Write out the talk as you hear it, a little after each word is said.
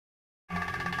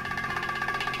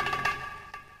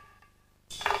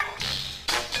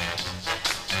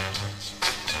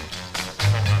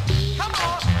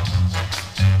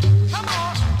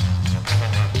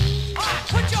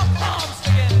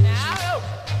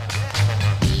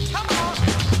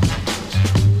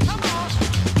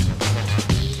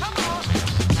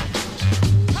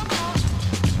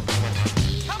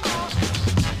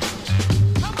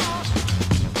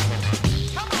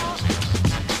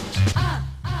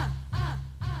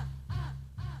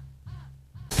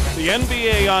The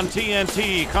NBA on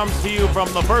TNT comes to you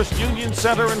from the First Union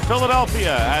Center in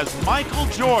Philadelphia as Michael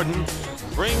Jordan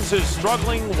brings his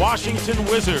struggling Washington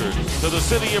Wizards to the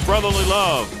city of brotherly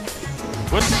love.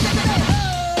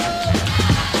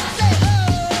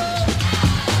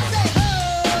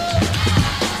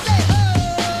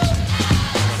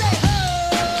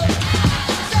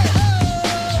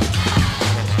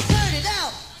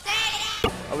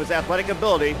 Of his athletic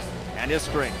ability and his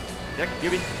strength. Nick,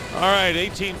 give me. All right,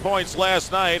 18 points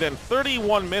last night and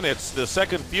 31 minutes, the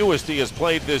second fewest he has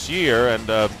played this year. And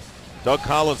Doug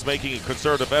Collins making a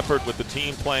concerted effort with the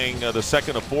team playing the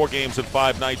second of 4 games in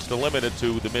 5 nights to limit it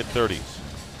to the mid-30s.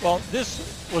 Well,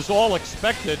 this was all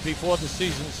expected before the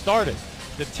season started.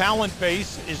 The talent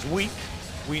base is weak.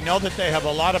 We know that they have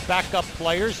a lot of backup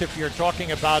players. If you're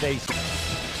talking about a...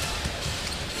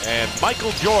 And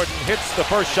Michael Jordan hits the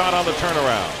first shot on the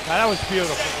turnaround. That was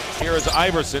beautiful. Here is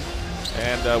Iverson,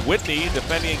 and Whitney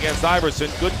defending against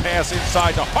Iverson. Good pass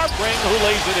inside to Harpring, who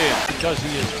lays it in. Because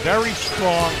he is very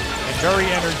strong and very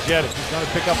energetic. He's going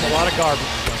to pick up a lot of garbage.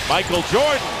 Michael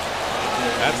Jordan.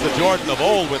 That's the Jordan of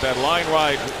old with that line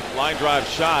drive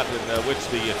shot in which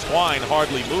the twine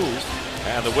hardly moved.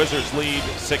 And the Wizards lead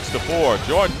 6-4.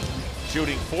 Jordan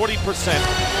shooting 40%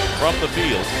 from the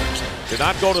field. Did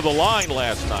not go to the line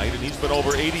last night, and he's been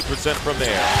over 80% from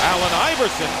there. Allen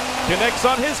Iverson connects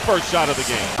on his first shot of the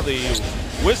game. The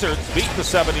Wizards beat the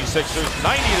 76ers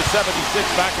 90-76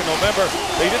 back in November.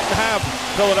 They didn't have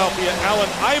Philadelphia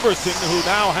Allen Iverson, who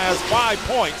now has 5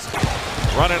 points.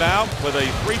 Running out with a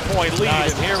 3-point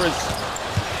lead, and here is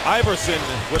Iverson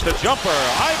with the jumper.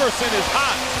 Iverson is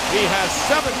hot. He has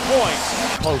 7 points.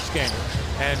 Close game.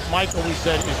 And Michael, we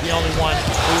said, is the only one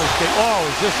who is getting, oh,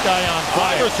 is this guy on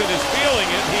fire? Iverson is feeling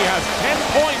it. He has 10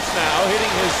 points now, hitting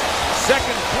his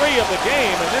second 3 of the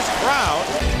game in this crowd.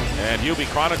 And UB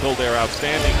chronicled their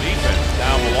outstanding defense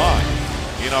down the line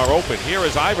in our open. Here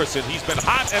is Iverson. He's been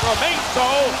hot and remains so.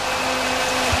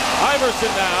 Iverson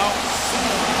now,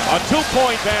 a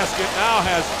 2-point basket, now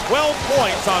has 12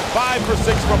 points on 5 for 6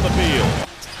 from the field.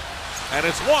 And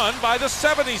it's won by the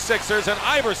 76ers, and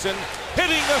Iverson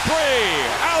hitting the 3.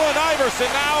 Allen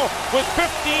Iverson now with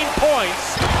 15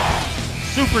 points.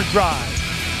 Super drive.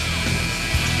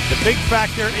 The big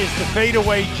factor is the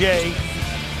fadeaway J.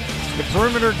 The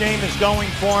perimeter game is going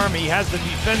for him. He has the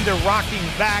defender rocking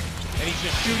back, and he's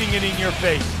just shooting it in your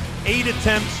face. 8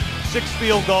 attempts, 6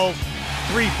 field goals,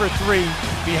 3 for 3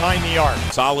 behind the arc.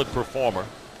 Solid performer.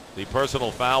 The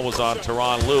personal foul was on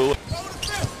Tyronn Lue.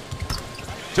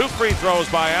 2 free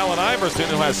throws by Allen Iverson,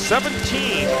 who has 17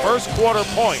 first-quarter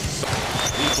points.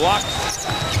 He blocks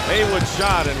Haywood's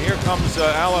shot, and here comes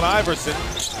Allen Iverson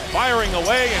firing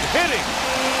away and hitting.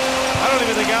 I don't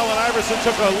even think Allen Iverson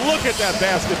took a look at that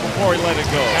basket before he let it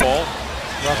go.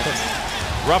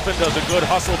 Ruffin does a good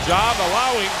hustle job,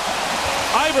 allowing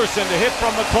Iverson to hit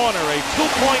from the corner. A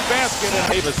 2-point basket, and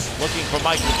Davis looking for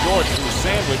Michael Jordan, who's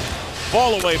sandwiched.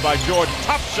 Ball away by Jordan.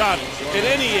 Tough shot at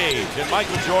any age. And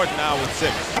Michael Jordan now with 6.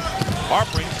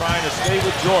 Harpring trying to stay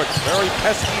with Jordan. Very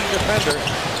pesky defender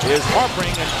is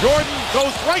Harpring. And Jordan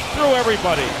goes right through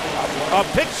everybody. A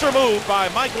picture move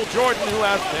by Michael Jordan, who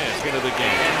has 10 into the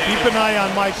game. Keep an eye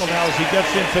on Michael now as he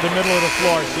gets into the middle of the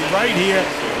floor. See, right here,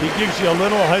 he gives you a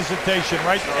little hesitation,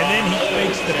 right? And then he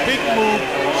makes the big move,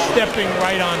 stepping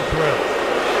right on through.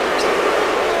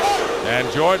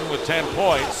 And Jordan with 10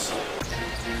 points.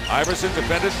 Iverson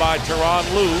defended by Tyronn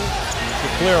Lue. To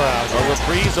clear out. A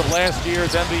reprise of last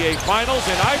year's NBA Finals,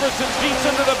 and Iverson beats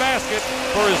into the basket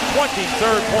for his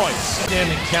 23rd point.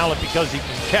 Standing talent because he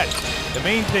can catch. The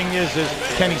main thing is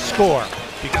can he score?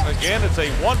 Because again, it's a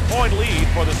 1-point lead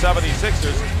for the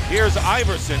 76ers. Here's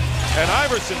Iverson, and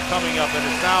Iverson coming up, and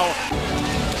it's now...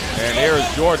 And here's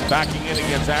Jordan backing in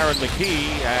against Aaron McKee,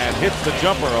 and hits the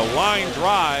jumper, a line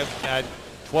drive. At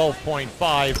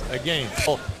 12.5 a game.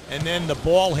 And then the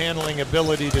ball handling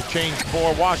ability to change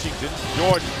for Washington.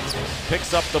 Jordan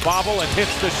picks up the bobble and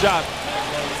hits the shot.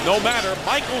 No matter,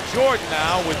 Michael Jordan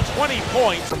now with 20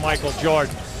 points. For Michael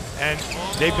Jordan. And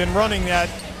they've been running that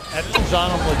at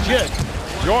on him legit.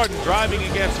 Jordan driving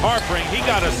against Harpring. He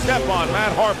got a step on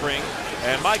Matt Harpring.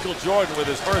 And Michael Jordan with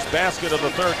his first basket of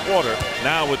the 3rd quarter,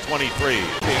 now with 23.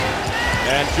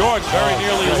 And Jordan very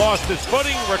nearly lost his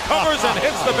footing, recovers and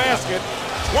hits the basket.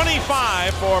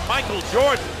 25 for Michael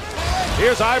Jordan.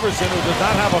 Here's Iverson, who does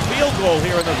not have a field goal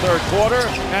here in the 3rd quarter,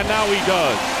 and now he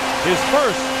does. His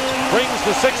first brings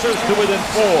the Sixers to within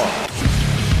 4.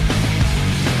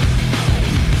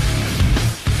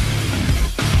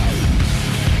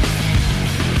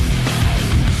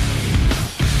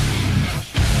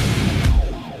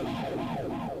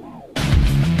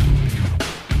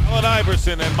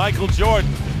 Iverson and Michael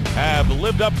Jordan have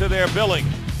lived up to their billing.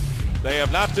 They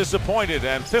have not disappointed,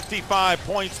 and 55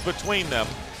 points between them.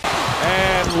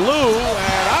 And Lou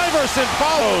and Iverson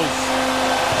follows.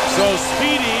 So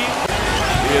Speedy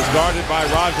is guarded by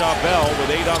Raja Bell with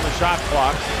 8 on the shot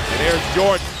clock. And there's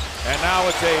Jordan. And now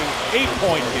it's a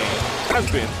 8-point game. Has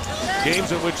been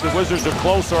games in which the Wizards are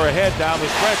close or ahead down the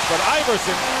stretch, but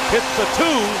Iverson hits the 2.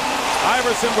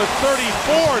 Iverson with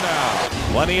 34 now.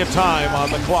 Plenty of time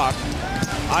on the clock.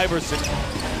 Iverson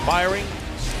firing,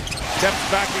 steps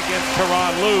back against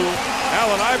Tyronn Lue.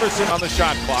 Allen Iverson on the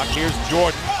shot clock. Here's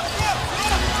Jordan.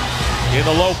 In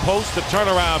the low post, the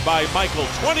turnaround by Michael.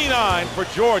 29 for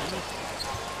Jordan.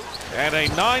 And a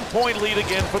 9-point lead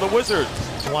again for the Wizards.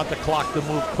 They want the clock to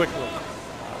move quickly.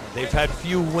 They've had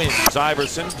few wins. It's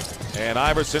Iverson, and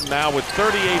Iverson now with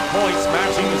 38 points,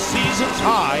 matching the season's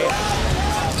high,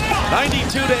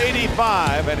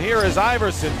 92-85. And here is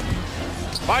Iverson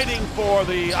fighting for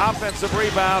the offensive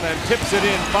rebound and tips it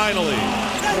in finally.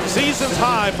 Season's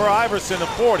high for Iverson of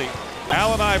 40.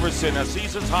 Allen Iverson, a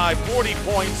season's high 40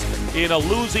 points in a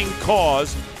losing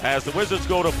cause. As the Wizards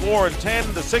go to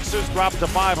 4-10, the Sixers drop to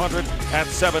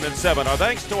 507-7. Our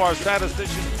thanks to our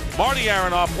statistician Marty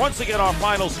Aronoff. Once again, our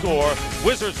final score: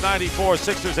 Wizards 94,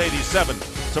 Sixers 87.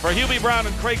 So for Hubie Brown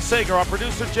and Craig Sager, our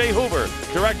producer Jay Hoover,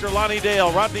 director Lonnie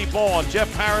Dale, Rodney Vaughn,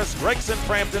 Jeff Harris, Gregson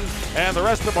Frampton, and the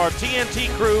rest of our TNT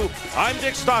crew, I'm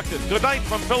Dick Stockton. Good night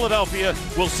from Philadelphia.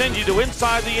 We'll send you to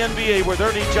Inside the NBA with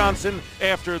Ernie Johnson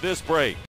after this break.